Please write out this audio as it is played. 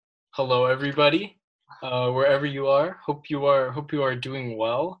Hello, everybody, wherever you are. Hope you are doing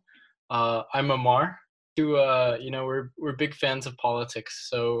well. I'm Amar. We're big fans of politics,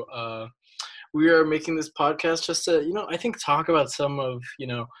 so we are making this podcast just to I think talk about some of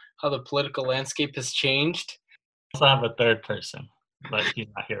how the political landscape has changed. Also have a third person, but he's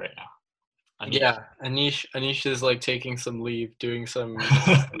not here right now. Anish. Yeah, Anish is like taking some leave, doing some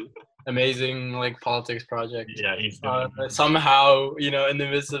amazing like politics project. Yeah, he's doing. Somehow, in the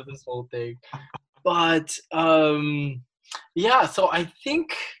midst of this whole thing. But yeah, so I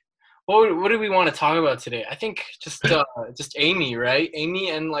think what do we want to talk about today? I think just Amy, right?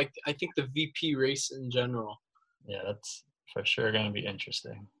 Amy and like I think the VP race in general. Yeah, that's for sure going to be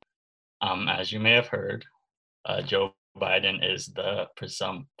interesting. As you may have heard, Joe Biden is the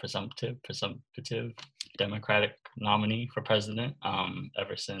presumptive Democratic nominee for president.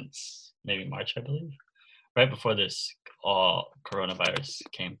 Ever since maybe March, I believe, right before this all coronavirus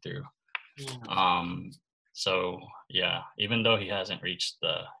came through. Yeah. So yeah, even though he hasn't reached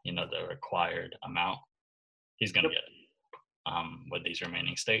the required amount, he's gonna get it with these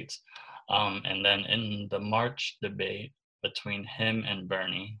remaining states. And then in the March debate between him and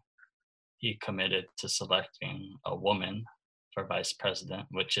Bernie, he committed to selecting a woman for vice president,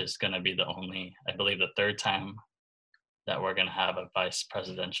 which is going to be the third time that we're going to have a vice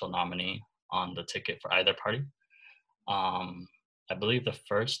presidential nominee on the ticket for either party. I believe the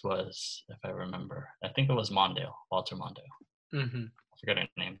first was, if I remember, I think it was Walter Mondale. Mm-hmm. I forget her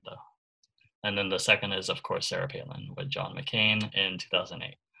name though. And then the second is, of course, Sarah Palin with John McCain in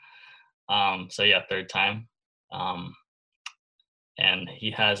 2008. So yeah, third time. And he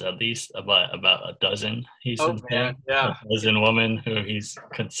has at least about a dozen. Man, yeah. A dozen women who he's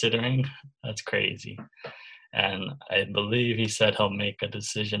considering. That's crazy. And I believe he said he'll make a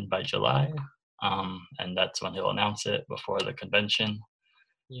decision by July. And that's when he'll announce it before the convention.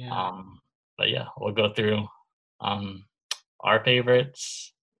 Yeah. But yeah, we'll go through our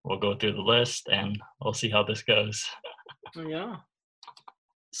favorites. We'll go through the list and we'll see how this goes. Yeah.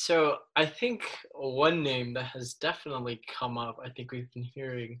 So I think one name that has definitely come up, I think we've been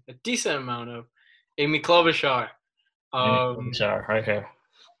hearing a decent amount of, Amy Klobuchar. Amy Klobuchar, right here.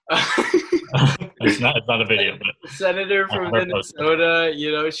 It's not a video, but Senator from Minnesota.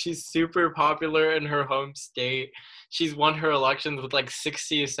 She's super popular in her home state. She's won her elections with like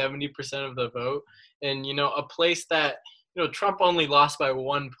 60 to 70% of the vote, and a place that Trump only lost by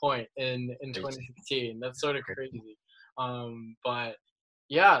 1 point in 2016. That's sort of crazy. But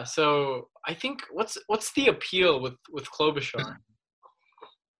yeah, so I think what's the appeal with Klobuchar?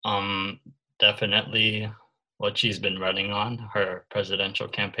 Definitely what she's been running on, her presidential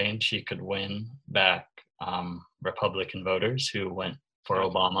campaign. She could win back Republican voters who went for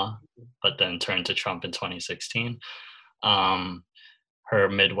Obama, but then turned to Trump in 2016. Her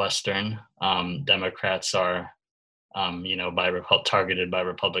Midwestern Democrats are, targeted by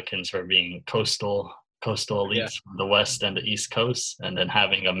Republicans for being coastal elites from the West and the East Coast, and then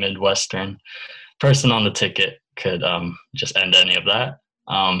having a Midwestern person on the ticket could just end any of that.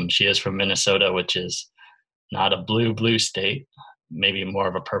 She is from Minnesota, which is not a blue state, maybe more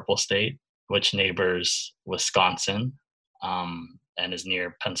of a purple state, which neighbors Wisconsin, and is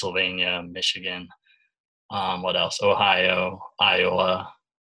near Pennsylvania, Michigan. What else? Ohio, Iowa.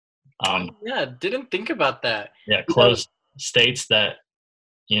 Didn't think about that. Yeah, close states that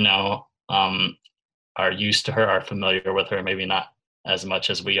are used to her, are familiar with her, maybe not as much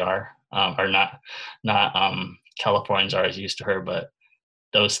as we are, or not Californians are as used to her, but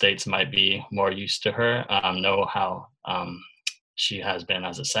those states might be more used to her, know how she has been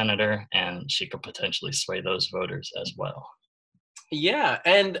as a senator, and she could potentially sway those voters as well. Yeah,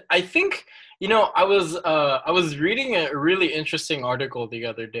 and I think I was reading a really interesting article the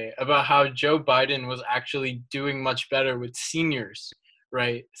other day about how Joe Biden was actually doing much better with seniors,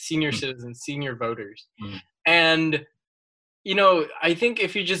 right? Senior citizens, senior voters. And I think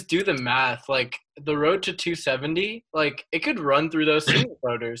if you just do the math, like the road to 270, like it could run through those senior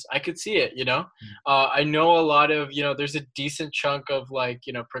voters. I could see it, I know a lot of, there's a decent chunk of like,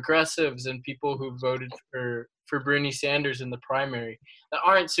 progressives and people who voted for Bernie Sanders in the primary that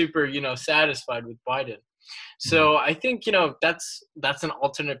aren't super, satisfied with Biden. So I think, that's an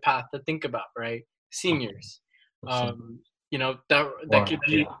alternate path to think about, right? Seniors. That could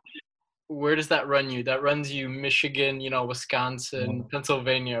be. Where does that run you? That runs you Michigan, Wisconsin,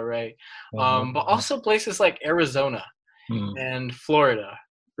 Pennsylvania, right? But also places like Arizona and Florida,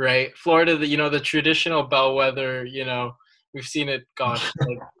 right? Florida, the traditional bellwether, we've seen it, gosh,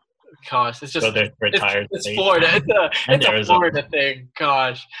 like Gosh, it's So just they're retired it's state. Florida. And It's a Arizona. Florida thing.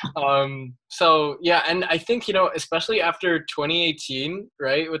 Gosh. So yeah, and I think especially after 2018,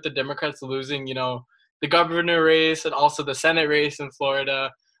 right, with the Democrats losing, the governor race and also the Senate race in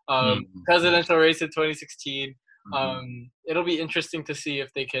Florida, Mm-hmm. presidential race in 2016. Mm-hmm. It'll be interesting to see if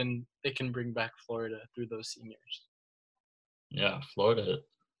they can bring back Florida through those seniors. Yeah, Florida.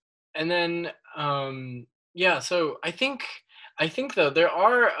 And then yeah, so I think though there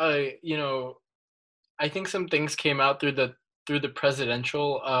are I think some things came out through the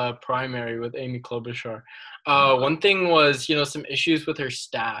presidential primary with Amy Klobuchar. One thing was some issues with her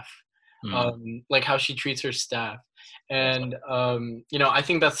staff, Mm-hmm. like how she treats her staff, Yes. and I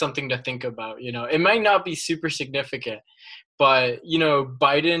think that's something to think about. It might not be super significant, but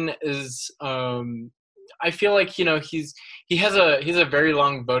Biden is. I feel like he has a very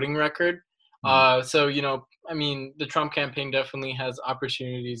long voting record. Mm-hmm. So I mean, the Trump campaign definitely has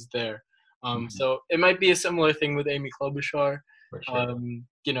opportunities there. Mm-hmm. So it might be a similar thing with Amy Klobuchar. For sure. I mean,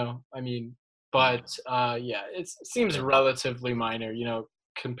 Yeah. but yeah, it seems Yeah. relatively minor,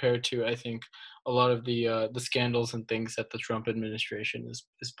 compared to I think a lot of the scandals and things that the Trump administration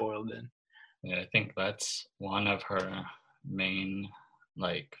is boiled in. Yeah, I think that's one of her main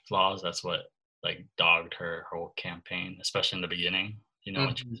like flaws. That's what like dogged her whole campaign, especially in the beginning.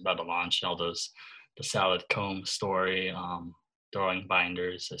 When she Hmm. was about to launch all those, the salad comb story, throwing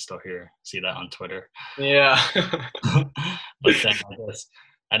binders. I still see that on Twitter. Yeah. But then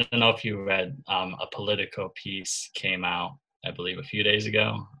I don't know if you read a Politico piece came out, I believe, a few days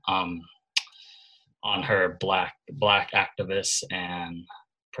ago, on her black activists and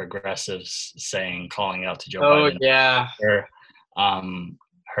progressives calling out to Joe Oh Biden, yeah. her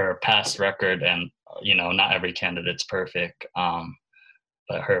her past record, and not every candidate's perfect,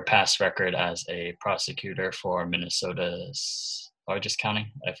 but her past record as a prosecutor for Minnesota's largest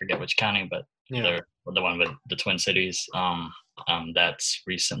county. I forget which county, but Yeah. they're the one with the Twin Cities. That's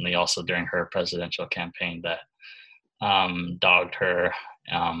recently also during her presidential campaign that dogged her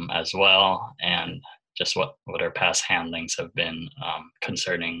as well, and just what her past handlings have been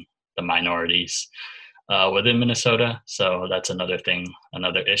concerning the minorities within Minnesota. So that's another thing,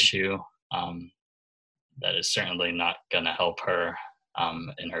 another issue um, that is certainly not going to help her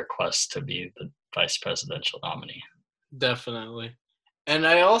in her quest to be the vice presidential nominee. Definitely. And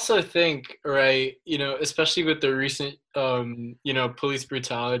I also think, right, especially with the recent, police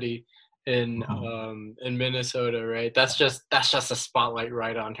brutality Mhm. in Minnesota, right? That's just a spotlight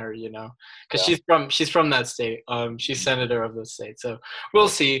right on her, because Yeah, she's from that state. She's senator of the state, so we'll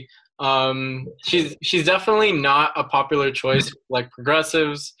see. She's definitely not a popular choice like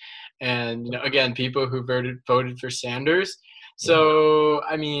progressives, and again, people who voted for Sanders. yeah. So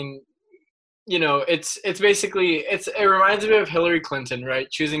I mean, it's basically it reminds me of Hillary Clinton, right?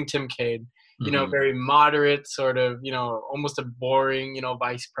 Choosing Tim Kaine, Hmm. very moderate, sort of, almost a boring,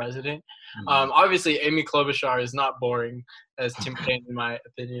 vice president. Hmm. Obviously, Amy Klobuchar is not boring as Tim Kaine, in my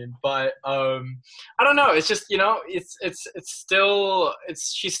opinion, but I don't know. It's just it's still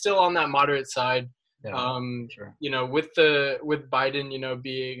she's still on that moderate side. Yeah, Um, sure. with Biden,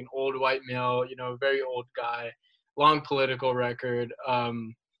 being an old white male, very old guy, long political record.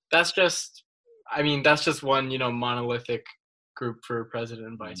 That's just I mean, that's just one, monolithic group for president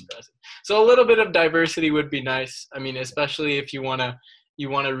and vice Mhm. president. So a little bit of diversity would be nice. I mean, especially if you wanna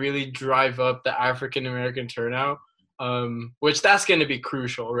really drive up the African American turnout, which that's going to be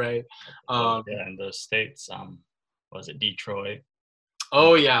crucial, right? Well, Um, yeah, in those states, was it Detroit?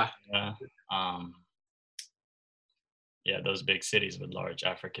 oh yeah, Yeah. Um, yeah, those big cities with large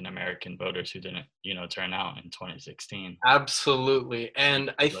African American voters who didn't, turn out in 2016. absolutely.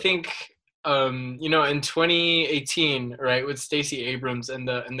 And I But think in 2018, right, with Stacey Abrams and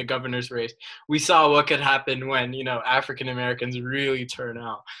the governor's race, we saw what could happen when, African Americans really turn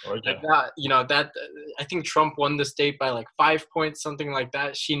out. Like Georgia, that, I think Trump won the state by like 5 points, something like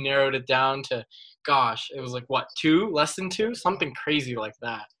that. She narrowed it down to, gosh, it was like what, two, less than two, something crazy like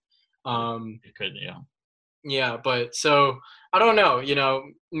that. it could, yeah. Yeah, but so I don't know,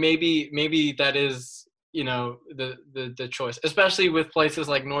 maybe that is, the choice, especially with places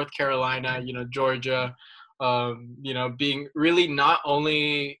like North Carolina, Georgia, being really not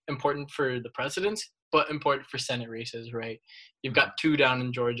only important for the presidents, but important for Senate races, right? You've got Mhm. two down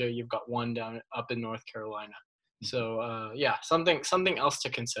in Georgia, you've got one down up in North Carolina. So yeah, something else to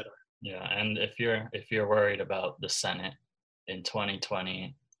consider. Yeah, and if you're worried about the Senate in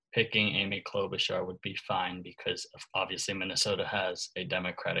 2020, picking Amy Klobuchar would be fine because obviously Minnesota has a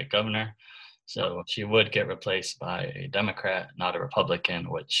Democratic governor, so she would get replaced by a Democrat, not a Republican,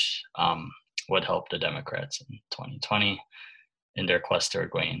 which would help the Democrats in 2020. in their quest to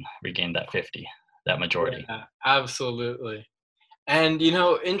regain that 50, that majority. Yeah, absolutely. And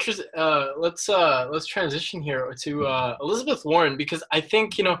let's transition here to Elizabeth Warren, because I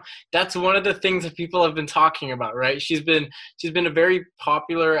think that's one of the things that people have been talking about, right? She's been a very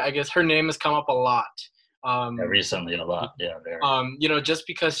popular. I guess her name has come up a lot. Yeah, recently a lot. Yeah, very. Just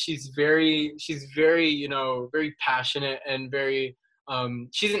because she's very very passionate and very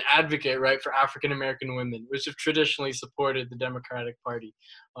she's an advocate, right, for African American women, which have traditionally supported the Democratic Party.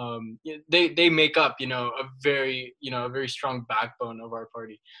 They make up a very strong backbone of our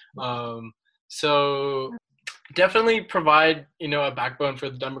party. So definitely provide a backbone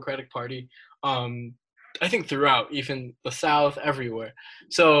for the Democratic Party. I think throughout, even the South, everywhere.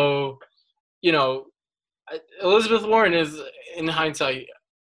 So you know Elizabeth Warren is, in hindsight,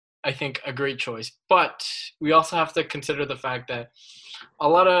 I think, a great choice. But we also have to consider the fact that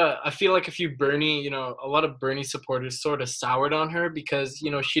I feel like a lot of Bernie supporters sort of soured on her because,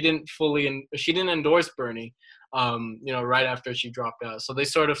 she didn't endorse Bernie, right after she dropped out. So they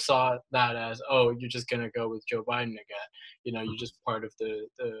sort of saw that as, oh, you're just going to go with Joe Biden again. You're just part of the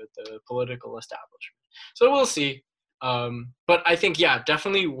political establishment. So we'll see. But I think, yeah,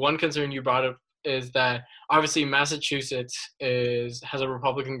 definitely one concern you brought up is that obviously Massachusetts has a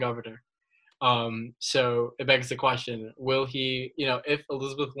Republican governor. So it begs the question: will he? If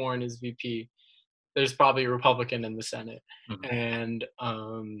Elizabeth Warren is VP, there's probably a Republican in the Senate, and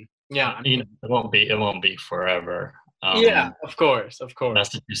yeah, I mean, it won't be forever. Yeah, of course.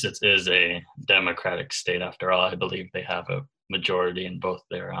 Massachusetts is a Democratic state after all. I believe they have a majority in both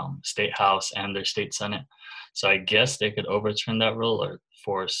their state house and their state senate. So I guess they could overturn that rule or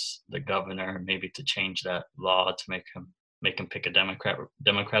force the governor maybe to change that law to make him pick a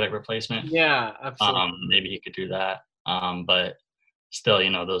Democratic replacement. Yeah, absolutely. Maybe he could do that. But still,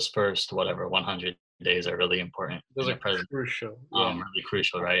 those first 100 days are really important. Those are crucial. Yeah. Really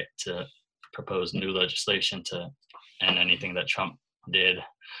crucial, right? To propose new legislation to end anything that Trump did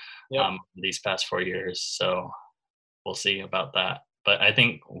these past 4 years. So we'll see about that. But I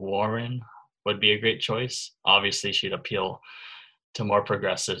think Warren would be a great choice. Obviously, she'd appeal to more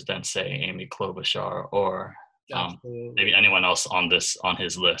progressives than, say, Amy Klobuchar or maybe anyone else on his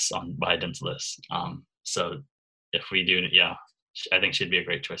list, on Biden's list. So if we do, I think she'd be a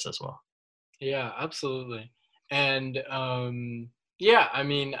great choice as well. Yeah, absolutely. And I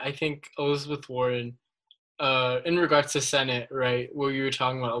mean, I think Elizabeth Warren, in regards to Senate, right, what you were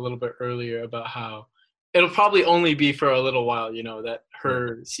talking about a little bit earlier about how it'll probably only be for a little while, that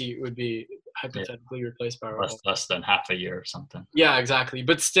her seat would be hypothetically replaced by less than half a year or something. Yeah, exactly.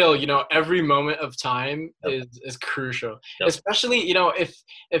 But still, every moment of time is crucial. Especially,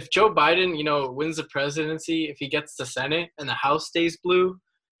 if Joe Biden, wins the presidency, if he gets the Senate and the House stays blue,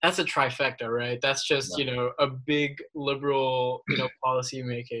 that's a trifecta, right? That's just, a big liberal, policy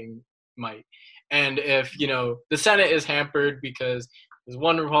making might. And if, the Senate is hampered because there's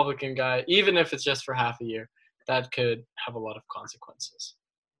one Republican guy, even if it's just for half a year, that could have a lot of consequences.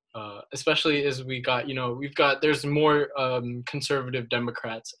 Especially as there's more conservative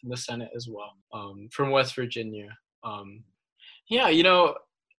Democrats in the Senate as well, from West Virginia. I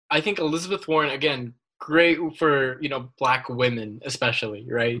think Elizabeth Warren, again, great for, Black women, especially,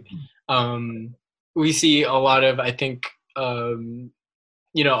 right? We see a lot of, I think, a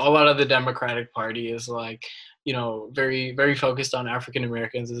lot of the Democratic Party is like, very, very focused on African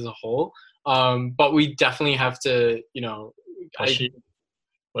Americans as a whole. But we definitely have to, did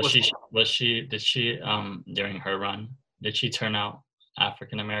she during her run, did she turn out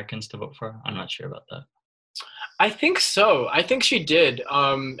African Americans to vote for her? I'm not sure about that. I think so. I think she did.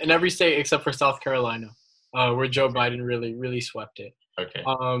 In every state except for South Carolina, where Joe Biden really, really swept it. Okay.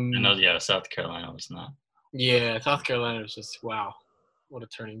 I know, South Carolina was not. Yeah, South Carolina was just, wow, what a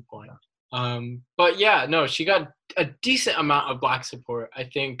turning point. But yeah, no, she got a decent amount of Black support. I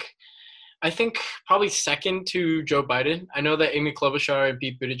think probably second to Joe Biden. I know that Amy Klobuchar and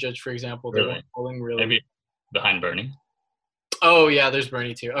Pete Buttigieg, for example, they were polling really. Maybe behind Bernie. Oh yeah, there's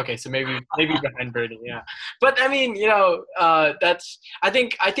Bernie too. Okay, so maybe behind Bernie, yeah. But I mean, that's I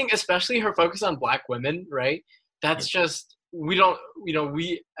think especially her focus on Black women, right? That's just we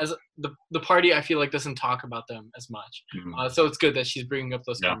as the party, I feel like doesn't talk about them as much. So it's good that she's bringing up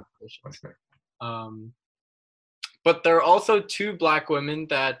those conversations. But there are also two Black women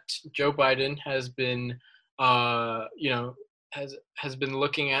that Joe Biden has been, has been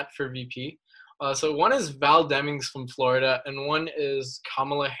looking at for VP. So one is Val Demings from Florida, and one is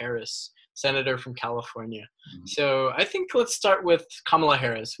Kamala Harris, senator from California. So I think let's start with Kamala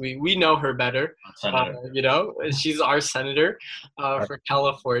Harris. We know her better. She's our senator for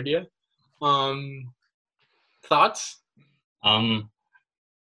California. Thoughts? Um,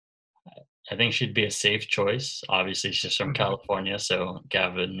 I think she'd be a safe choice. Obviously, she's from Mhm. California, so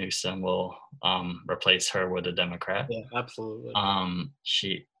Gavin Newsom will replace her with a Democrat. Yeah, absolutely.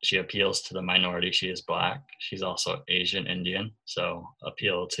 She appeals to the minority. She is black. She's also Asian Indian, so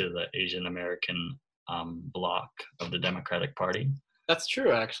appeal to the Asian American bloc of the Democratic Party. That's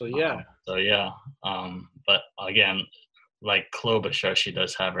true, actually. Yeah. So yeah, but again, like Klobuchar, she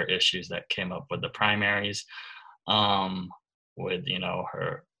does have her issues that came up with the primaries, um, with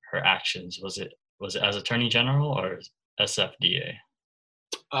her actions. Was it as Attorney General or SFDA?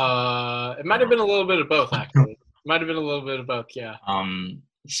 It might have been a little bit of both, actually. Might have been a little bit of both. Yeah.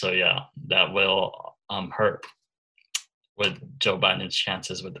 So yeah, that will hurt with Joe Biden's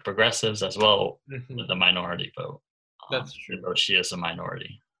chances with the progressives as well Hmm. with the minority vote. That's Even true. though she is a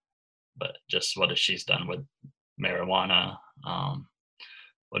minority, but just what she's done with marijuana.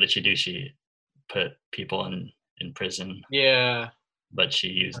 What did she do? She put people in prison, Yeah. but she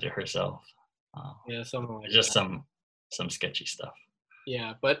used it herself. Uh, Yeah. Something like just that. some sketchy stuff.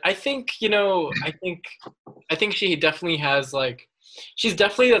 Yeah, but I think I think she definitely has like, she's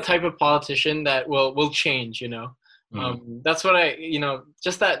definitely the type of politician that will change. Mm, That's what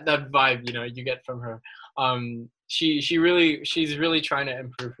just that vibe you get from her. She's really trying to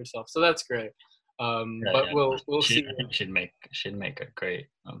improve herself, so that's great. yeah, But yeah. we'll She see. I think she'd make a great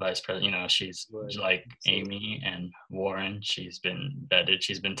vice president. She's Would like absolutely. Amy and Warren. She's been vetted.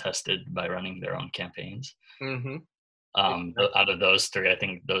 She's been tested by running their own campaigns. Mm-hmm. Out of those three, I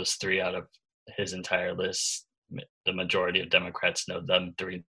think those three out of his entire list, the majority of Democrats know them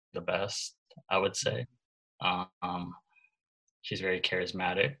three the best, I would say. Um, she's very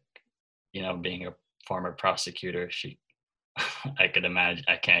charismatic. Being a former prosecutor, I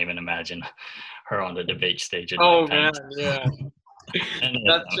can't even imagine her on the debate stage with Mike Oh man, Pence. yeah. Any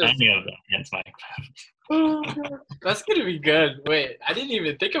of That's them, just. any of them against Mike Oh, God. That's gonna be good. Wait, I didn't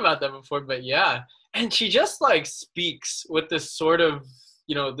even think about that before, but yeah. And she just like speaks with this sort of,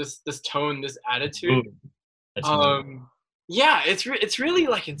 this tone, this attitude. Pence. It's moving. Um, yeah, it's really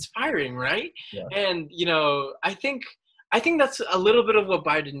like inspiring, right? Yeah. And I think that's a little bit of what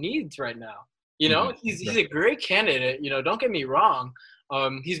Biden needs right now. Hmm. He's a great candidate. Don't get me wrong.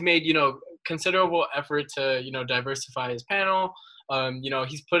 He's made considerable effort to diversify his panel.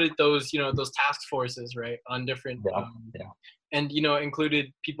 He's put it those task forces right on different Yeah. Yeah. and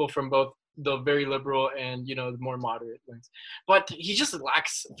included people from both the very liberal and the more moderate wings. But he just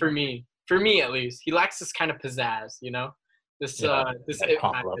lacks, for me at least, he lacks this kind of pizzazz. This Yeah. this That it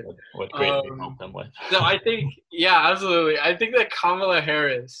Kamala factor. would greatly Um, help them with. so I think, yeah, absolutely. I think that Kamala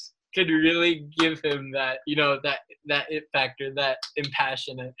Harris could really give him that, that it factor, that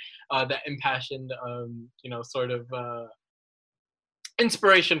impassioned, sort of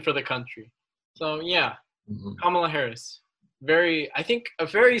inspiration for the country. So yeah, Mhm. Kamala Harris, I think a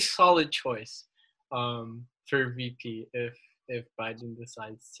very solid choice, for VP if Biden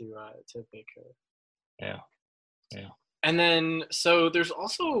decides to pick her. Yeah. Yeah. And then, so there's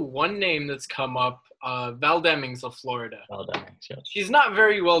also one name that's come up, Val Demings of Florida. Well, that makes sense. She's not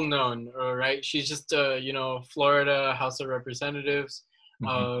very well known, right? She's just Florida House of Representatives,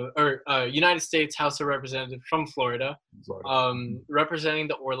 Mm-hmm. or United States House of Representatives from Florida, Florida. representing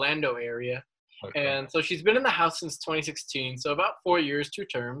the Orlando area. Okay. And so she's been in the House since 2016, so about 4 years, 2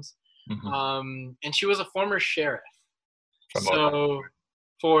 terms. Mm-hmm. And she was a former sheriff. From Orlando. So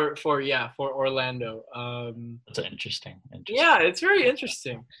for Orlando. That's interesting. Yeah, it's very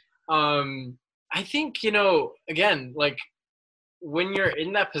interesting. I think again, like when you're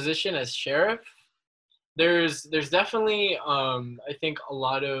in that position as sheriff, there's definitely I think a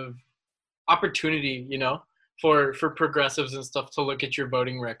lot of opportunity, for progressives and stuff to look at your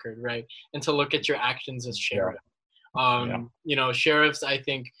voting record, right, and to look at your actions as Yeah. sheriff. Yeah. Sheriffs, I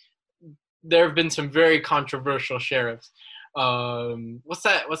think there have been some very controversial sheriffs. What's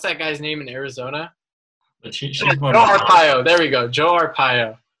that guy's name in Arizona? But she's Joe more Arpaio. There we go. Joe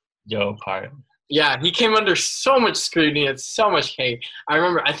Arpaio. Joe Part. Yeah, he came under so much scrutiny and so much hate. I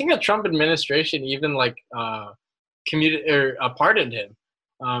remember. I think the Trump administration even like pardoned him.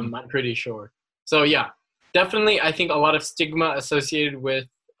 I'm pretty sure. So yeah, definitely. I think a lot of stigma associated with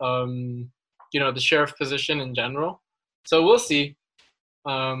the sheriff position in general. So we'll see.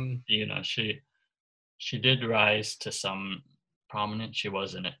 Um, She did rise to some prominence. She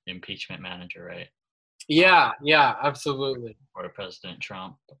was an impeachment manager, right? yeah, absolutely. For President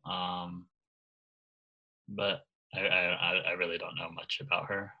Trump. But I really don't know much about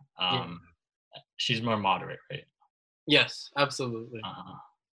her. Yeah. She's more moderate, right? Yes, absolutely. Uh,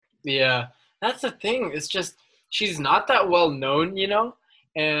 Yeah, that's the thing. It's just she's not that well known,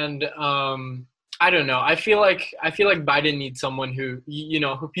 and I don't know. I feel like Biden needs someone who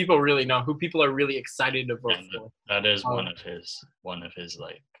who people really know, who people are really excited to vote And for. that is Um, one of his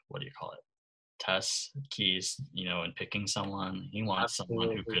like, what do you call it? Tests, keys, in picking someone. He wants someone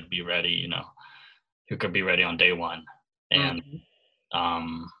who Absolutely. could be ready, who could be ready on day one. And Mhm.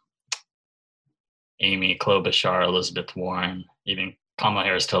 um, Amy Klobuchar, Elizabeth Warren, even Kamala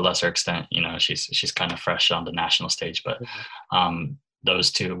Harris to a lesser extent. She's kind of fresh on the national stage, but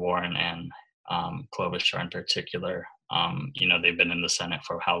those two, Warren and Klobuchar in particular, they've been in the Senate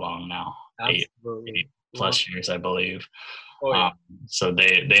for how long now? Absolutely. Eight plus years, I believe. Oh Um, yeah. so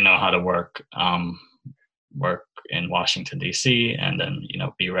they know how to work in Washington D.C. and then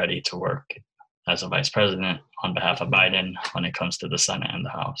be ready to work as a vice president on behalf of Mhm. Biden when it comes to the Senate and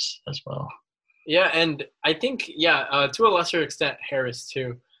the House as well. Yeah, and I think to a lesser extent Harris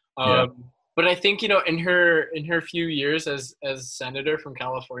too. Yeah. But I think in her few years as senator from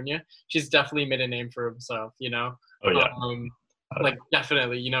California, she's definitely made a name for herself. Oh yeah. Um, Oh, like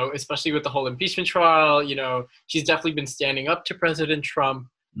definitely, especially with the whole impeachment trial. She's definitely been standing up to President Trump.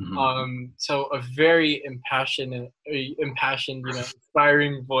 mhm. So a very impassioned,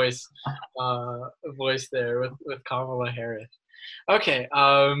 inspiring voice there with Kamala Harris. Okay.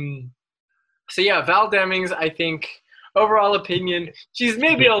 So yeah, Val Demings, I think overall opinion, she's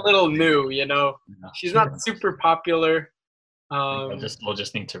maybe a little new, Yeah, She's not sure. super popular. I think Um, we'll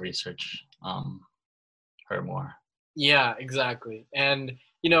just need to research her more. yeah, exactly. And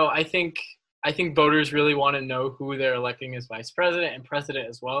I think voters really want to know who they're electing as vice president and president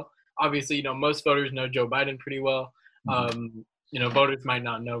as well. Obviously, most voters know Joe Biden pretty well. Mhm. Voters might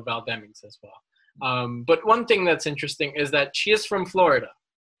not know Val Demings as well. But one thing that's interesting is that she is from Florida.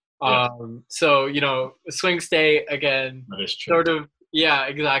 Yeah, So swing state again, that is true. sort of, yeah,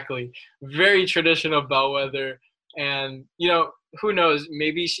 exactly. Very traditional bellwether, and who knows?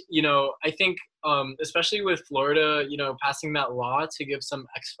 Maybe I think especially with Florida, passing that law to give some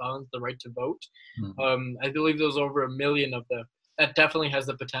ex-felons the right to vote. Mhm. I believe there's over 1 million of them. That definitely has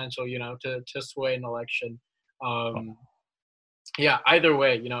the potential, to sway an election. Oh, Um, yeah, either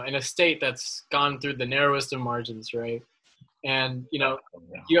way, in a state that's gone through the narrowest of margins, right? And yeah.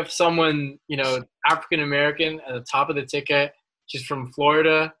 you have someone African American at the top of the ticket. She's from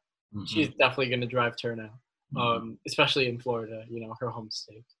Florida. She's Mhm. definitely going to drive turnout, Mhm. especially in Florida, her home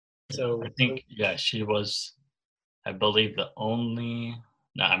state. Yeah, I So think she was, I believe, the only.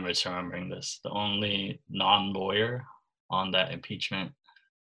 Now I'm just remembering this. The only non-lawyer on that impeachment.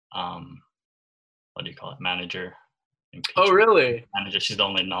 Um, what do you call it? Manager, oh impeachment really? manager. She's the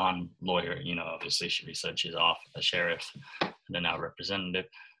only non-lawyer. Obviously, she said she's off a sheriff and then now representative.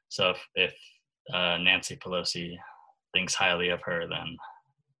 So if Nancy Pelosi thinks highly of her, then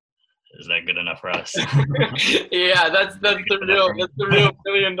is that good enough for us? Yeah, that's Is that's that the good enough real for me? that's the real $1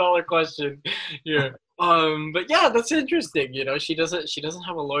 million question here. But yeah, that's interesting. She doesn't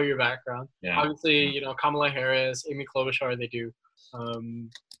have a lawyer background. Yeah. Obviously, Yeah. Kamala Harris, Amy Klobuchar, they do. Um,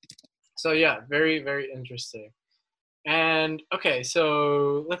 so yeah, very very interesting. And okay,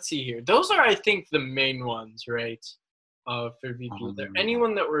 so let's see here. Those are, I think, the main ones, right? For VP. Is there Um,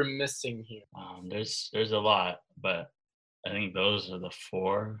 anyone that we're missing here? there's a lot, but I think those are the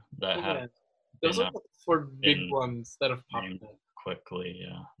four that have Yeah, those been are the four big been ones that have popped named up. quickly.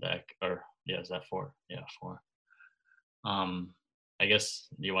 Yeah, is that four? Yeah, four. I guess,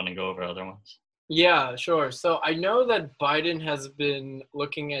 do you want to go over other ones? Yeah, sure. So I know that Biden has been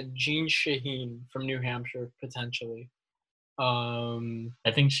looking at Jean Shaheen from New Hampshire potentially. Um,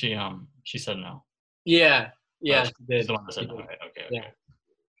 I think she said no. yeah, Oh, yeah, she she's did. the one that She said no, did. right? Okay, Yeah. okay.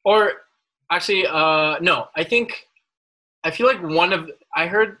 Or actually, no. I feel like I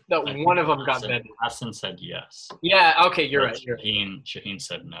heard that I one think of them got Hassan, vetted. Hassan said yes, Yeah. Okay, you're but right. You're right. Shaheen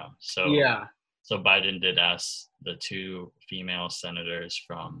said no. Yeah, So Biden did ask the two female senators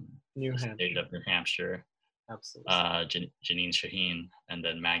from New the state Hampshire. of New Hampshire, Absolutely. Janine Shaheen and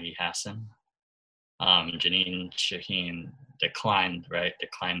then Maggie Hassan. Janine Shaheen declined to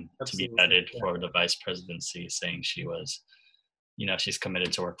be Absolutely. vetted Yeah. for the vice presidency, saying she was, she's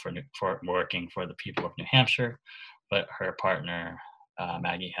committed to for working for the people of New Hampshire, but her partner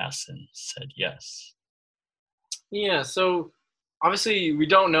Maggie Hassan said yes. Yeah. So obviously, we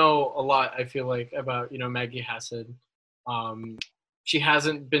don't know a lot. I feel like about Maggie Hassan. Um, she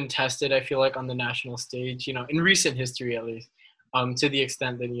hasn't been tested. I feel like on the national stage. In recent history at least. To the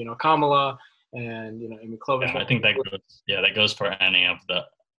extent that Kamala and Amy Yeah, Klobuchar. I think that goes for any of the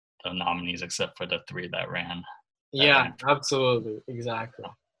nominees except for the three that ran. Yeah. Absolutely. Exactly.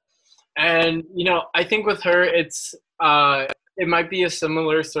 And I think with her, it might be a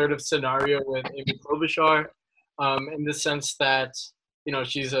similar sort of scenario with Amy Klobuchar, in the sense that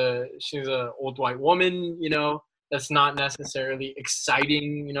she's a old white woman, that's not necessarily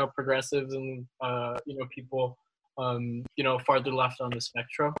exciting, progressives and people farther left on the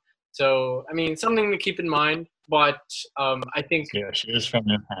spectrum. So I mean, something to keep in mind. But I think Yeah, she is from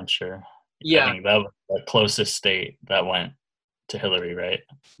New Hampshire. I yeah, think that was the closest state that went to Hillary, right?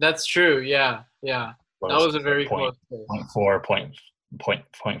 that's true. Yeah, yeah, that Close, was a like very close case. 0.4 to point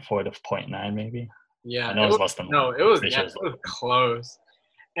 0.9 maybe. I Yeah, know it it's was less than no, one. it was Pretty yeah, sure it it's less was than close.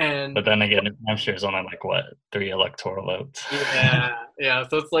 And But then again, New Hampshire is only like what, 3 electoral votes. yeah, yeah.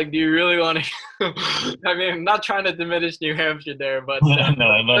 So it's like, do you really want to? I mean, I'm not trying to diminish New Hampshire there, but No,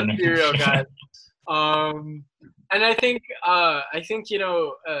 I love let's New be real, Hampshire. guys. And I think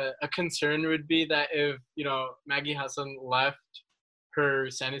a concern would be that if Maggie Hassan left her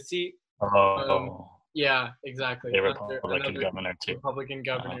Senate seat, um, Oh, yeah, exactly, a under Republican another governor too. Republican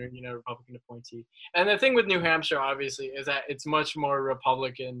Uh, governor, Republican appointee. And the thing with New Hampshire, obviously, is that it's much more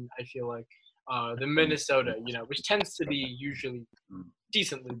Republican. I feel like than Minnesota, which tends to be usually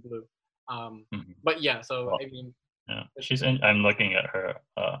decently blue. mhm. But yeah, so Well, I mean, yeah, she's in. I'm looking at her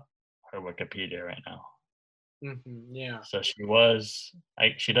Wikipedia right now. yeah. So she was.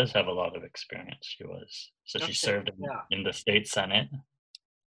 She does have a lot of experience. She Okay, served yeah. in the state senate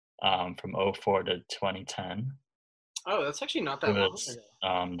from '04 to 2010. Oh, that's actually not She that long was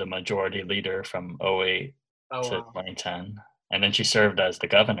ago. the majority leader from '08 Oh to wow. 2010, and then she served as the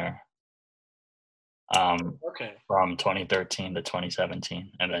governor Okay. from 2013 to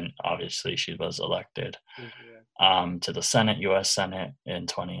 2017, and then obviously she was elected Yeah. to the Senate, U.S. Senate in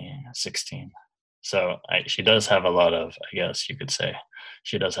 2016. So she does have a lot of, I guess you could say,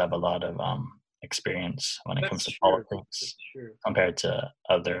 she does have a lot of experience when it comes That's to true. That's politics true. compared to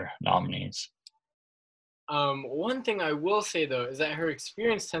other nominees. One thing I will say though is that her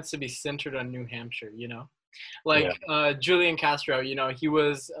experience tends to be centered on New Hampshire. Yeah, Like Julian Castro. He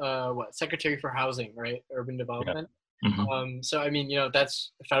was Secretary for Housing, right? Urban yeah. Development. Hmm. So I mean,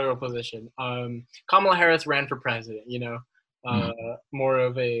 that's a federal position. Kamala Harris ran for president. Hmm. More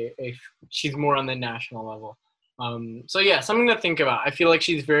of she's more on the national level. So yeah, something to think about. I feel like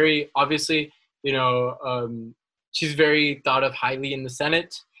she's very obviously, she's very thought of highly in the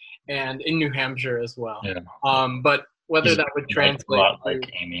Senate and in New Hampshire as well. Yeah, But whether she's that would like a translate lot to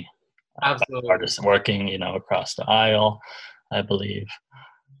like Amy, absolutely, partisan working, across the aisle, I believe.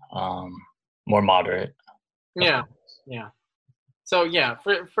 Um, More moderate. yeah, yeah. So yeah,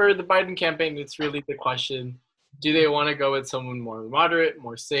 for the Biden campaign, it's really the question: do they want to go with someone more moderate,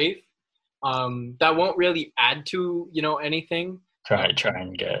 more safe? That won't really add to anything. Try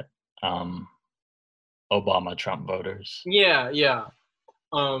and get um, Obama Trump voters. Yeah, yeah.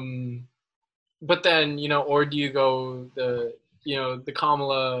 Um, but then or do you go the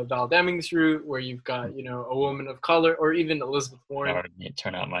Kamala Demings route, where you've got a woman of color, or even Elizabeth Warren? Minority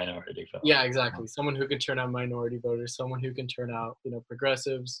turn out minority vote. Yeah, exactly. Someone who can turn out minority voters, someone who can turn out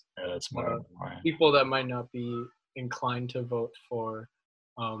progressives, Yeah, that's uh, more. people that might not be inclined to vote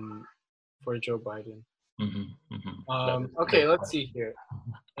um, for Joe Biden. Hmm. Hmm. Okay, let's see here.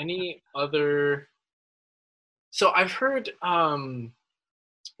 Any other? So I've heard.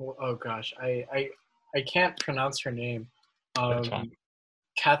 Oh gosh, I can't pronounce her name. Which one?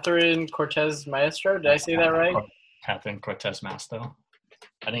 Catherine Cortez Maestro. Did I say that right? Catherine Cortez Masto.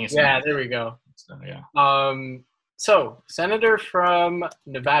 I think it's Yeah, Masto. there we go. So yeah, So senator from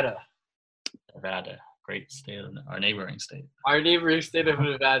Nevada, Nevada, great state, our neighboring state. our neighboring state of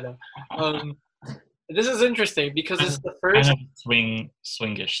Nevada. Um, this is interesting because it's the Kind first. of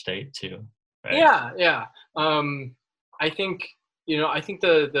swingish state too, right? Yeah, yeah. I think I think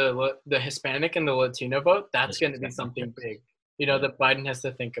the Hispanic and the Latino vote, that's going to be something big. That Biden has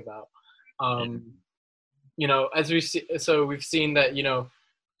to think about. As we see, so we've seen that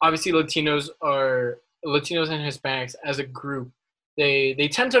obviously Latinos and Hispanics as a group, they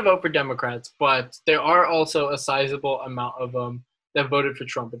tend to vote for Democrats, but there are also a sizable amount of them that voted for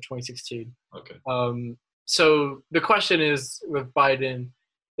Trump in 2016. Okay. So the question is with Biden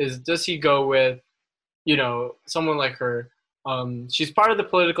is, does he go with someone like her? She's part of the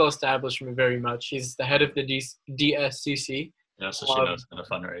political establishment very much. She's the head of the DSCC. Yeah, so she knows how to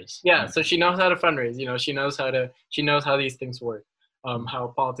fundraise. Yeah, so she knows how to fundraise. She knows how these things work,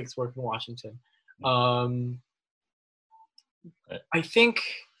 how politics work in Washington. I think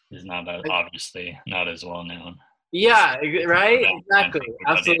he's not obviously not as well known. Yeah, right. Exactly.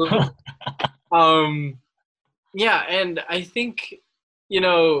 Absolutely. Yeah, and I think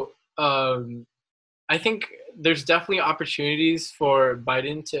I think there's definitely opportunities for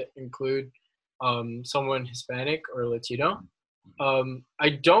Biden to include someone Hispanic or Latino. I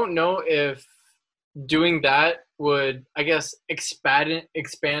don't know if doing that would, I guess,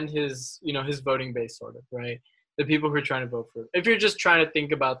 expand his, his voting base, sort of, right? The people who are trying to vote for. If you're just trying to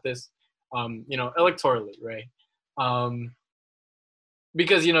think about this, electorally, right? Um,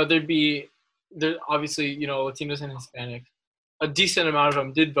 because there obviously, Latinos and Hispanics, a decent amount of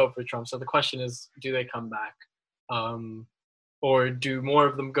them did vote for Trump. So the question is, do they come back, or do more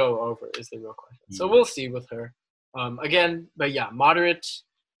of them go over? Is the real question. So we'll see with her. Again, but yeah, moderate.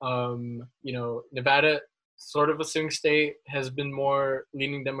 Nevada, sort of a swing state, has been more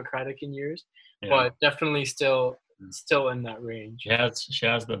leaning Democratic in years, but definitely still in that range. She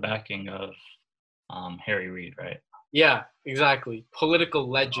has the backing of Harry Reid, right? Yeah, exactly. Political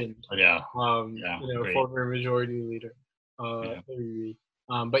legend. Yeah. Former majority leader, Harry Reid.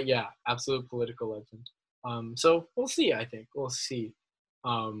 But yeah, absolute political legend. So we'll see. I think we'll see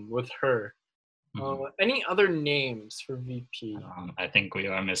with her. Any other names for VP? I think we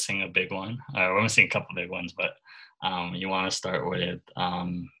are missing a big one. We're missing a couple big ones, but you want to start with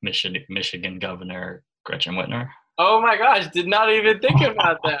Michigan Governor Gretchen Whitmer. Oh my gosh, did not even think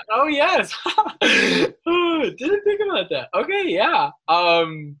about that. Oh yes. Didn't think about that. Okay, yeah.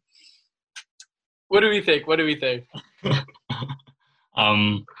 What do we think?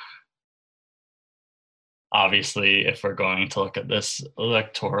 Obviously, if we're going to look at this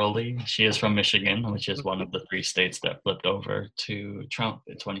electorally, she is from Michigan, which is one of the 3 states that flipped over to Trump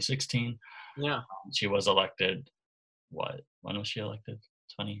in 2016. Yeah. She was elected, when was she elected?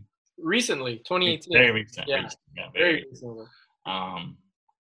 Recently, 2018. Very recent. Yeah, very recently. I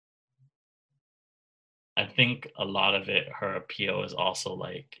think a lot of it, her appeal is also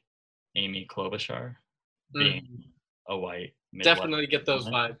like Amy Klobuchar, being a white Midwest. Definitely get those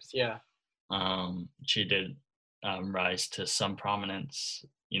vibes, yeah. She did rise to some prominence,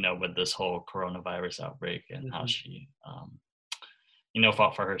 with this whole coronavirus outbreak, and how she,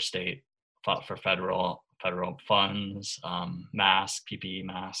 fought for her state, fought for federal funds, masks, PPE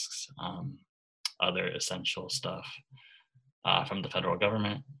masks, other essential stuff from the federal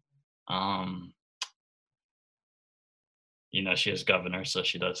government. She is governor, so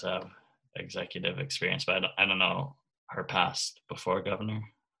she does have executive experience, but I don't know her past before governor,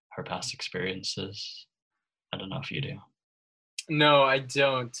 her past experiences. I don't know if you do. No, I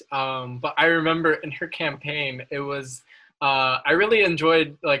don't. But I remember in her campaign, it was, I really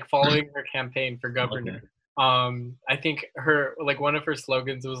enjoyed following her campaign for governor. Okay. I think her, one of her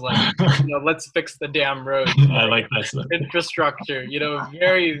slogans was let's fix the damn roads. I like that stuff. Infrastructure,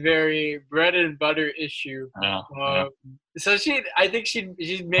 very, very bread and butter issue. So I think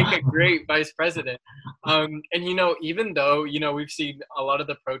she'd make a great vice president. And even though we've seen a lot of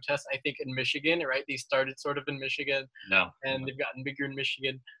the protests, I think in Michigan, right? These started sort of in Michigan, and they've gotten bigger in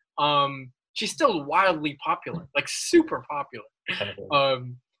Michigan. She's still wildly popular, super popular.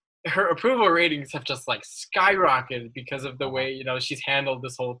 Her approval ratings have just skyrocketed because of the way she's handled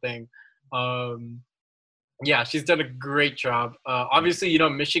this whole thing. Yeah, she's done a great job. Obviously,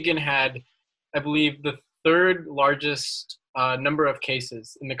 Michigan had, I believe, the 3rd largest number of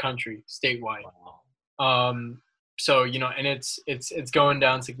cases in the country statewide. Wow. So and it's going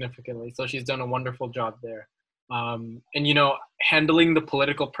down significantly. So she's done a wonderful job there. And handling the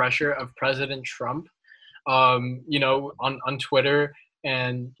political pressure of President Trump, on Twitter.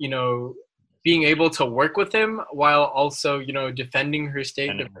 And being able to work with him while also defending her state.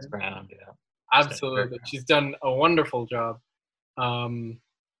 Absolutely, she's done a wonderful job. But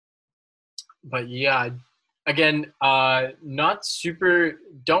yeah, again, not super.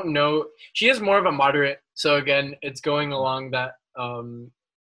 Don't know. She is more of a moderate. So again, it's going along that. I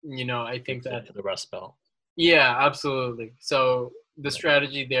think that the Rust Belt. Yeah, absolutely. So the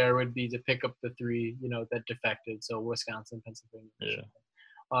strategy there would be to pick up the 3, that defected. So Wisconsin, Pennsylvania. Yeah.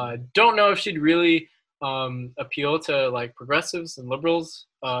 Don't know if she'd really appeal to progressives and liberals,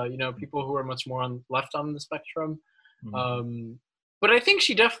 people who are much more left on the spectrum. But I think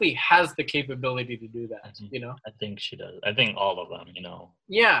she definitely has the capability to do that. I think she does. I think all of them.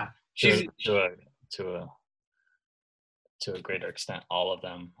 Yeah, she's to a greater extent, all of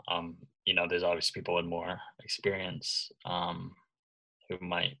them. There's obviously people with more experience who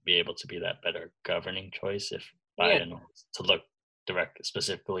might be able to be that better governing choice if Biden was to look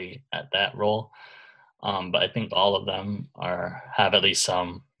specifically at that role. But I think all of them have at least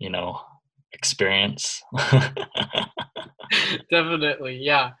some, experience. Definitely,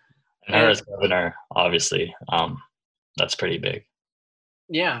 yeah. And her as governor, obviously, that's pretty big.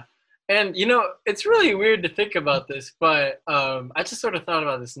 Yeah. And, it's really weird to think about this, but I just sort of thought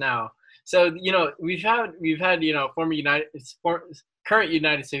about this now. So, we've had current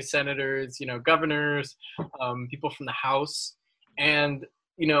United States senators, governors, people from the House. And,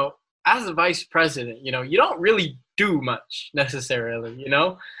 as a vice president, you don't really do much necessarily,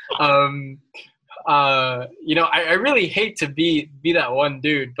 I really hate to be that one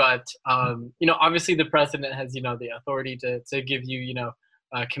dude, but obviously the president has the authority to give you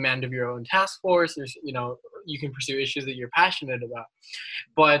command of your own task force. There's you can pursue issues that you're passionate about,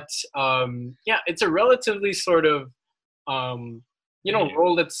 but yeah, it's a relatively sort of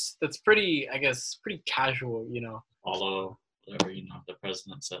role that's pretty, I guess, pretty casual. Follow whatever the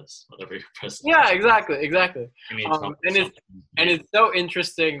president says, whatever your president. Yeah, says. exactly. And it's so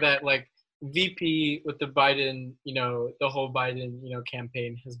interesting that like VP with the Biden, the whole Biden,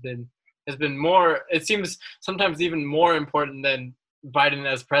 campaign has been more. It seems sometimes even more important than Biden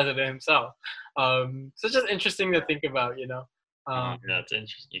as president himself. So it's just interesting to think about. Yeah, it's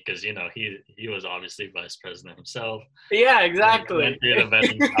interesting because he was obviously vice president himself. Yeah, exactly. Went through the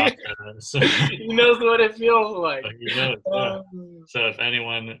vetting process. He knows what it feels like. He knows, yeah. So if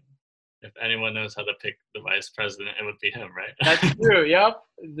anyone knows how to pick the vice president, it would be him, right? That's true. Yep,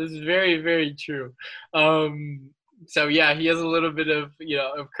 this is very, very true. So yeah, he has a little bit of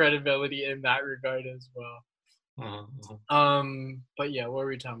of credibility in that regard as well. But yeah, what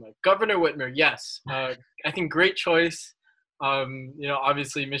were we talking about? Governor Whitmer, yes. I think great choice.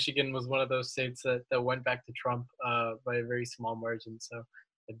 Obviously Michigan was one of those states that went back to Trump by a very small margin, so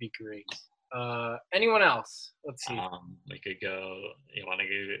that'd be great. Anyone else? Let's see. We could go. You want to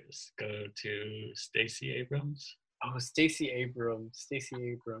go to Stacey Abrams? Oh, Stacey Abrams.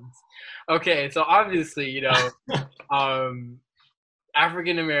 Okay, so obviously,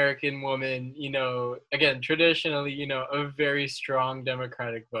 African American woman, again, traditionally, a very strong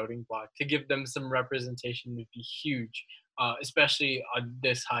Democratic voting bloc. To give them some representation would be huge, especially on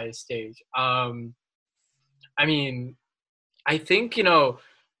this high stage. I mean, I think,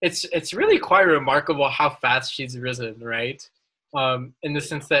 it's really quite remarkable how fast she's risen, right? In the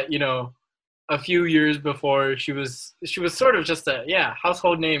sense that, a few years before she was sort of just a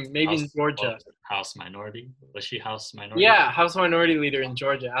household name, maybe in Georgia. House minority? Was she House minority? Yeah, House minority leader in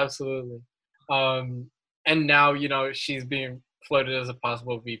Georgia, absolutely. And now, she's being floated as a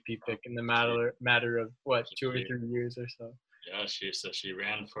possible VP pick in the matter of what, 2 or 3 years or so. Yeah, she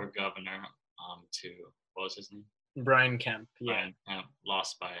ran for governor to, what was his name? Brian Kemp. Yeah. Brian Kemp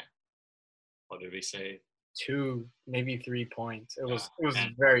lost by, what did we say? 2, maybe 3 points. It was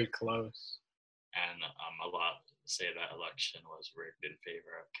very close. And a lot say that election was rigged in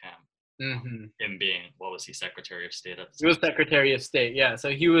favor of Kemp. Mm-hmm. Him being, what was he, Secretary of State at the time? He was Secretary of State, yeah. So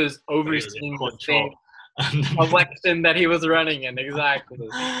he was overseeing the same election that he was running in, exactly.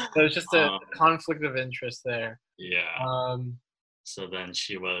 So it's just a conflict of interest there. Yeah. So then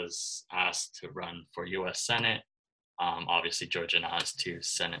she was asked to run for U.S. Senate. Obviously, Georgia now has 2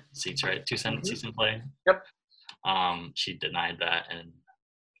 Senate seats, right? 2 Senate seats in play. Yep. She denied that and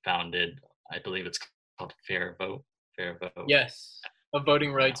founded, I believe it's called Fair Vote. Yes, a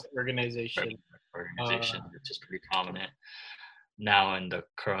voting rights organization. Which is pretty prominent now in the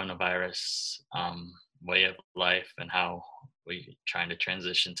coronavirus way of life and how we're trying to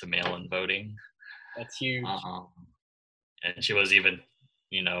transition to mail-in voting. That's huge. And she was even,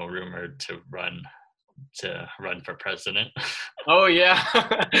 rumored to run for president. Oh yeah,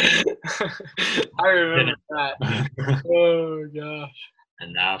 I remember that. Oh gosh.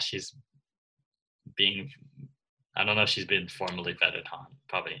 And now she's I don't know if she's been formally vetted on.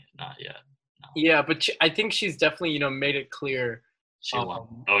 Probably not yet. No. Yeah, but I think she's definitely, made it clear. She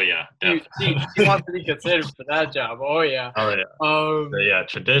won. Oh yeah, definitely. She wants to be considered for that job. Oh yeah. Oh yeah. So, yeah,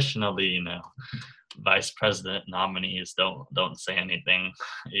 traditionally, vice president nominees don't say anything.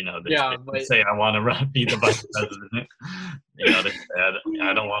 They say I want to be the vice president. They say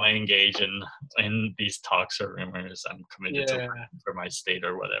I don't want to engage in these talks or rumors. I'm committed to working for my state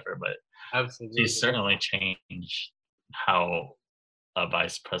or whatever. But absolutely, she's certainly changed how a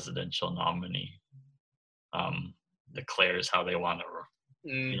vice presidential nominee declares how they want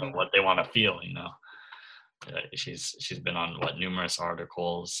to, what they want to feel. She's been on numerous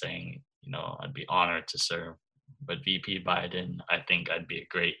articles saying, I'd be honored to serve, but VP Biden, I think I'd be a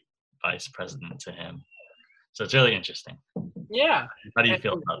great vice president to him. So it's really interesting. Yeah. How do you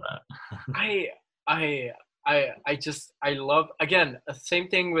feel about that? I love, again, same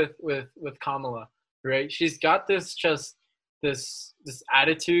thing with Kamala, right? She's got this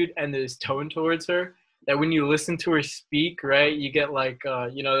attitude and this tone towards her that when you listen to her speak, right, you get like,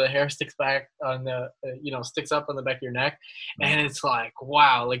 the hair sticks back on the, sticks up on the back of your neck. And it's like,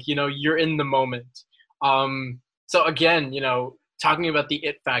 wow, like, you're in the moment. So again, talking about the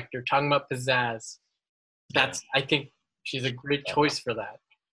it factor, talking about pizzazz, I think she's a great choice for that,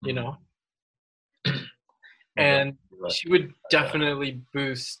 And she would definitely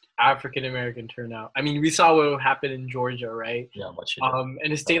boost African American turnout. I mean, we saw what happened in Georgia, right? Yeah, what she did.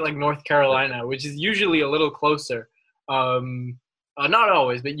 In a state like North Carolina, which is usually a little closer. Not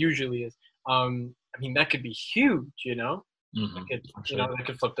always, but usually is. I mean, that could be huge, you know. That could, that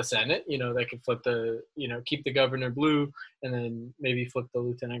could flip the Senate. That could flip the, keep the governor blue, and then maybe flip the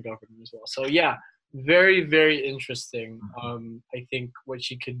lieutenant governor as well. So yeah, very, very interesting. I think what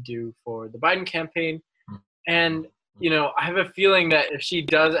she could do for the Biden campaign, and I have a feeling that if she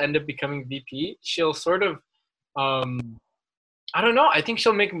does end up becoming VP, she'll sort of, I don't know. I think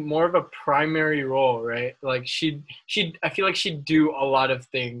she'll make more of a primary role, right? Like I feel like she'd do a lot of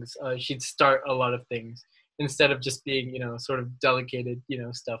things. She'd start a lot of things instead of just being, sort of delegated,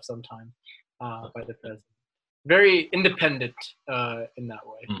 stuff sometime by the president. Very independent in that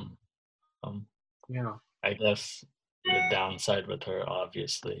way. Yeah. I guess the downside with her,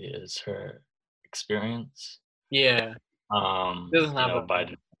 obviously, is her experience. Yeah. Doesn't have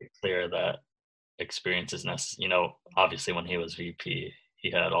Biden made it clear that experience is necessary. Obviously, when he was VP,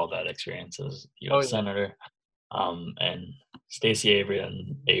 he had all that experience as U.S. senator. And Stacey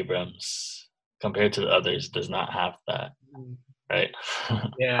Abrams, compared to the others, does not have that, right?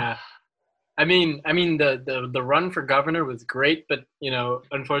 Yeah. I mean, the run for governor was great, but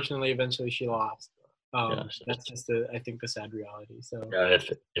unfortunately, eventually she lost. That's just I think the sad reality. So yeah,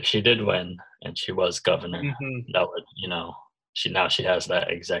 if she did win and she was governor, that would she has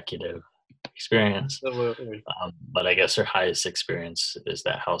that executive experience. Absolutely. But I guess her highest experience is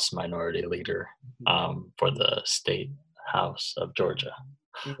that House Minority Leader for the state House of Georgia.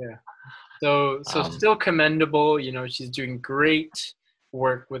 Yeah. So still commendable. She's doing great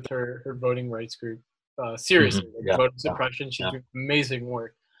work with her voting rights group. Seriously, voter suppression. She's doing amazing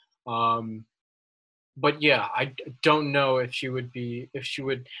work. But yeah, I don't know if she would.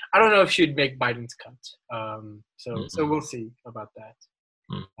 I don't know if she would make Biden's cut. So we'll see about that.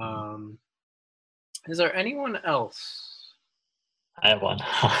 Is there anyone else? I have one.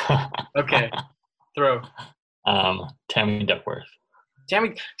 Okay, throw. Tammy Duckworth.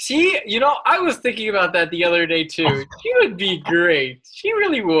 Tammy, see, I was thinking about that the other day too. She would be great. She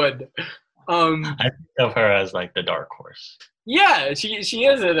really would. I think of her as like the dark horse. Yeah, she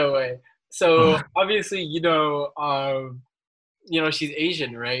is in a way. So obviously, she's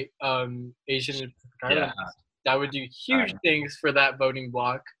Asian, right? Asian. Yeah. That would do huge things for that voting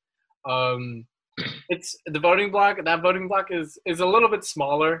bloc. It's the voting bloc. That voting bloc is a little bit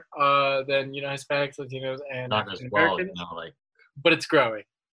smaller than Hispanics, Latinos, and African Americans. But it's growing.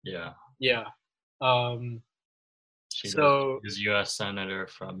 Yeah. Yeah. She's U.S. Senator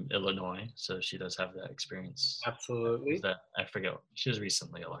from Illinois, so she does have that experience. Absolutely. I forget. She was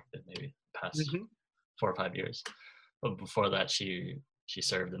recently elected, maybe past 4 or 5 years. But before that, she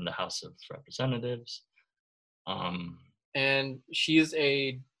served in the House of Representatives. And she's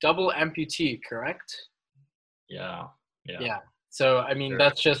a double amputee, correct? Yeah. So I mean,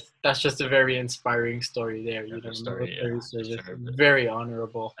 that's just a very inspiring story there. Military service, very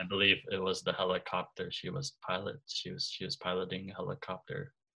honorable. I believe it was the helicopter she was piloting a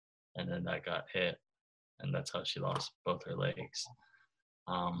helicopter, and then that got hit, and that's how she lost both her legs.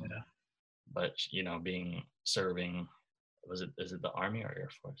 But serving, is it the Army or Air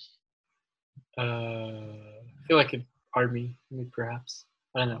Force? I feel like an Army, perhaps.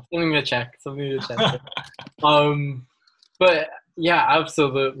 I don't know. Something to check. But yeah,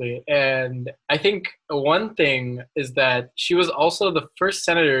 absolutely. And I think one thing is that she was also the first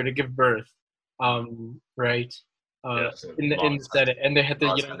senator to give birth, right? In the Senate, and they had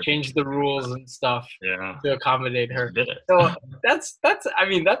to change the rules and stuff to accommate her. So that's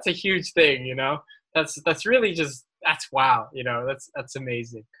a huge thing, That's really that's wow, that's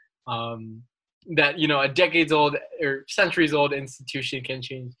amazing. That a decades old or centuries old institution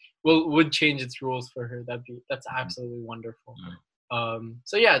would change its rules for her. That's absolutely wonderful.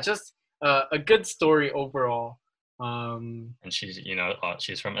 So yeah, just a good story overall. And she's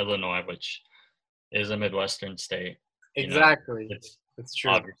she's from Illinois, which is a Midwestern state. Exactly. It's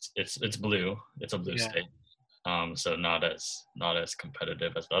true. It's blue. It's a blue state. So not as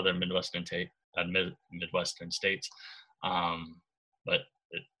competitive as the other Midwestern states. But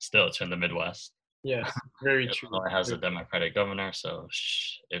it's in the Midwest. Yes, very true. It has a Democratic governor, so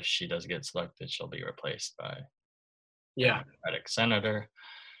if she does get selected, she'll be replaced by a Democratic senator.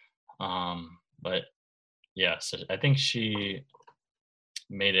 But yeah, so I think she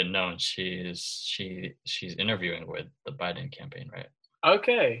made it known she's interviewing with the Biden campaign, right?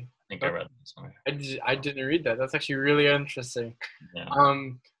 Okay. I think I read that somewhere. I didn't read that. That's actually really interesting. Yeah.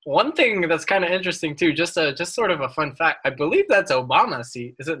 One thing that's kind of interesting too, just sort of a fun fact. I believe that's Obama's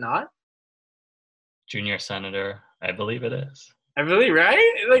seat, is it not? Junior senator I believe it is. I believe, right?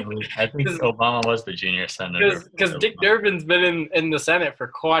 Like, I think Obama was the junior senator. because Dick Durbin's been in the Senate for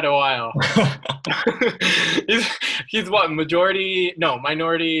quite a while. he's what, minority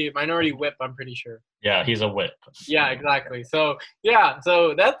whip, I'm pretty sure. Yeah, he's a whip. Yeah, exactly. So that's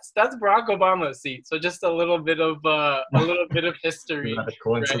Barack Obama's seat. So just a little bit of history. Is that a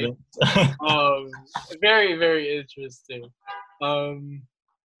coincidence? Right? Very, very interesting.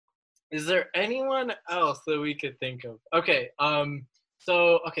 Is there anyone else that we could think of? Okay.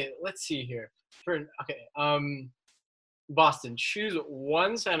 Let's see here. Boston, choose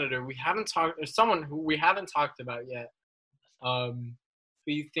one senator someone who we haven't talked about yet. Who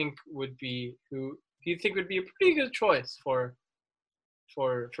you think would be a pretty good choice for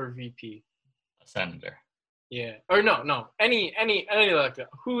VP? A senator. Yeah. Or no. Any like that.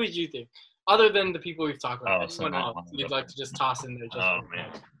 Who would you think? Other than the people we've talked about. Anyone else you'd like to just toss in there?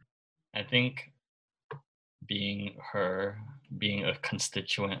 Man. I think being a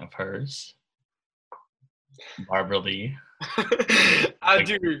constituent of hers, Barbara Lee. I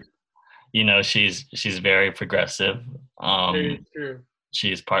do. You know, she's very progressive. Very true.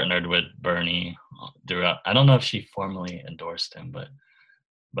 She's partnered with Bernie throughout. I don't know if she formally endorsed him,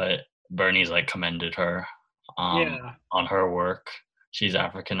 but Bernie's like commended her on her work. She's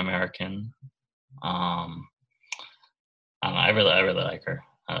African American. I really like her.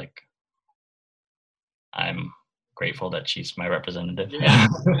 I'm grateful that she's my representative. Yeah.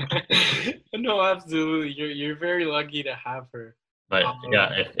 No, absolutely. You're very lucky to have her. But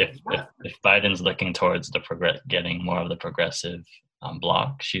if Biden's looking towards getting more of the progressive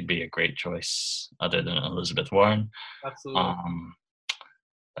bloc, she'd be a great choice, other than Elizabeth Warren. Absolutely.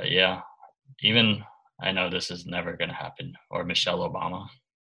 But yeah, even I know this is never going to happen, or Michelle Obama.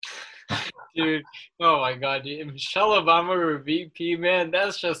 Dude, oh my God, dude. Michelle Obama or VP, man,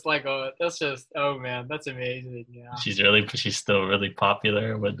 that's oh man, that's amazing. Yeah. She's still really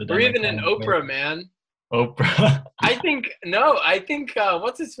popular with the. Or even an Oprah, man. Oprah. I think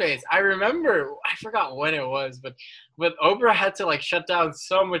what's his face? I forgot when it was, but Oprah had to like shut down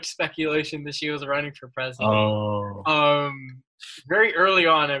so much speculation that she was running for president. Oh. Very early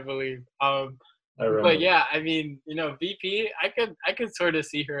on, I believe. But yeah, I mean, VP, I could sort of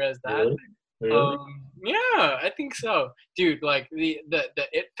see her as that. Really? Yeah, I think so, dude. Like the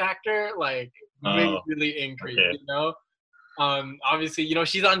it factor, like really increased. Okay. Obviously,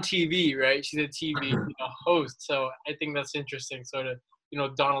 she's on TV, right? She's a TV host, so I think that's interesting. Sort of,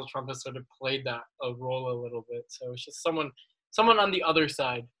 Donald Trump has sort of played that role a little bit. So it's just someone on the other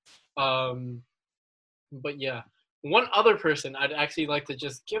side. But yeah. One other person I'd actually like to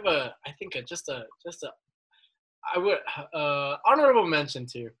just give honorable mention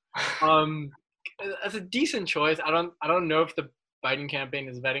to. As a decent choice. I don't know if the Biden campaign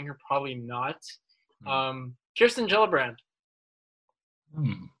is vetting her. Probably not. Kirsten Gillibrand.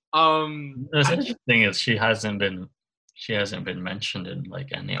 The thing is, she hasn't been mentioned in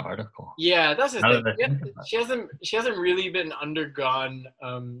like any article. Yeah, that's the thing. She hasn't really been undergone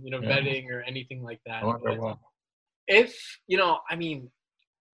vetting or anything like that. If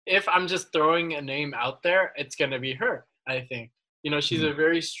if I'm just throwing a name out there, it's gonna be her. I think she's a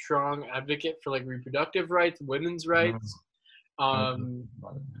very strong advocate for like reproductive rights, women's rights, and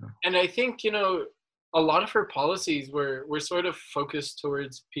I think a lot of her policies were sort of focused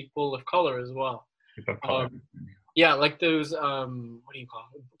towards people of color as well. Yeah, like those what do you call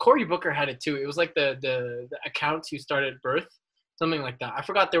it? Cory Booker had it too. It was like the accounts you start at birth, something like that. I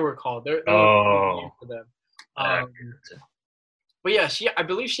forgot they were called. They're for them. But yeah, I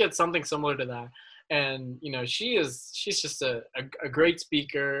believe she had something similar to that, and she's just a great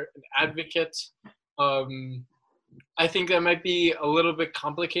speaker, an advocate. I think that might be a little bit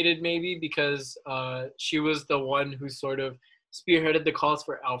complicated, maybe because she was the one who sort of spearheaded the calls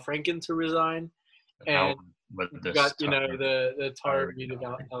for Al Franken to resign, and got the tar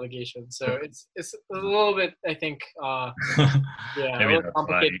allegation. So it's a little bit, I think, a little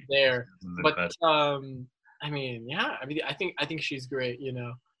complicated there. But I mean, yeah, I think she's great.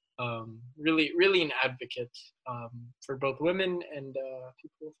 Really, really an advocate for both women and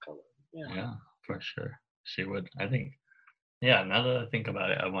people of color. Yeah, for sure. She would. I think. Yeah. Now that I think about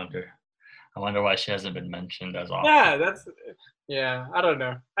it, I wonder why she hasn't been mentioned as often. Yeah. I don't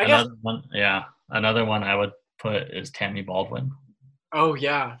know. Another one I would put is Tammy Baldwin. Oh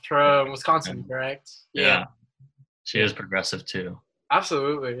yeah, from Wisconsin, correct? Yeah. She is progressive too.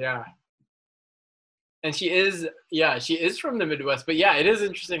 Absolutely, yeah. And she is from the Midwest, but yeah, it is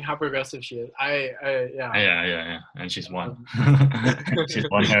interesting how progressive she is. Yeah. And she's won. She's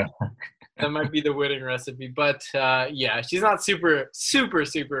won her. That might be the winning recipe, but yeah, she's not super, super,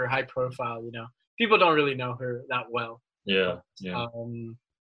 super high profile. people don't really know her that well. Yeah, yeah.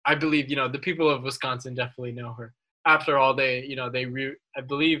 I believe the people of Wisconsin definitely know her. After all, I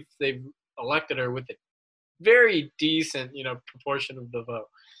believe they've elected her with a very decent proportion of the vote.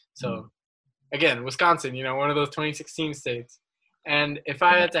 So again, Wisconsin, one of those 2016 states. And if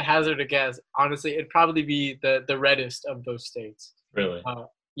I had to hazard a guess, honestly, it'd probably be the reddest of those states. Really?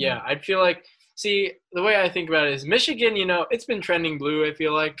 Yeah, I'd feel like. See, the way I think about it is Michigan. It's been trending blue. I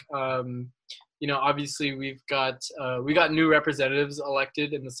feel like. Obviously we got new representatives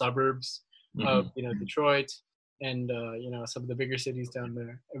elected in the suburbs of Detroit and some of the bigger cities down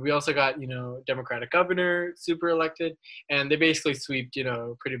there. And we also got Democratic governor super elected, and they basically sweeped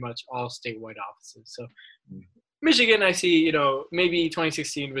pretty much all statewide offices. So Michigan, I see, maybe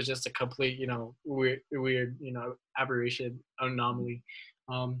 2016 was just a complete, weird, aberration, anomaly.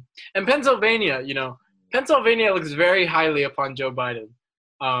 And Pennsylvania, Pennsylvania looks very highly upon Joe Biden.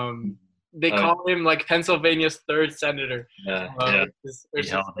 They call him like Pennsylvania's third senator. Yeah. He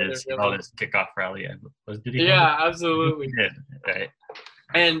held his kickoff rally. Yeah, absolutely. He did, right.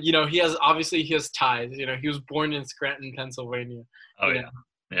 And he has ties. He was born in Scranton, Pennsylvania. Oh yeah.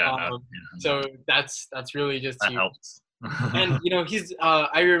 Yeah, so that's really just that huge. helps. And he's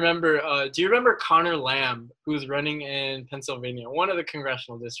I remember do you remember Connor Lamb, who's running in Pennsylvania, one of the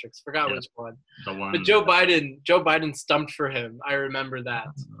congressional districts, forgot which one. The one. But Joe Biden stumped for him. I remember that.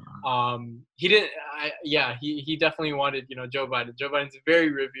 He didn't he definitely wanted Joe Biden. Joe Biden's very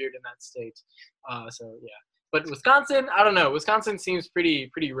revered in that state. So yeah. But Wisconsin, I don't know. Wisconsin seems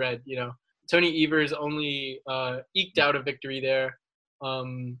pretty red, Tony Evers only eked out a victory there.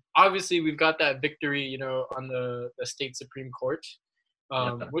 Obviously we've got that victory, on the state Supreme Court,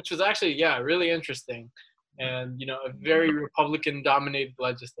 which was actually, really interesting, and, a very Republican dominated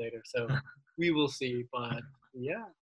legislator. So we will see, but yeah.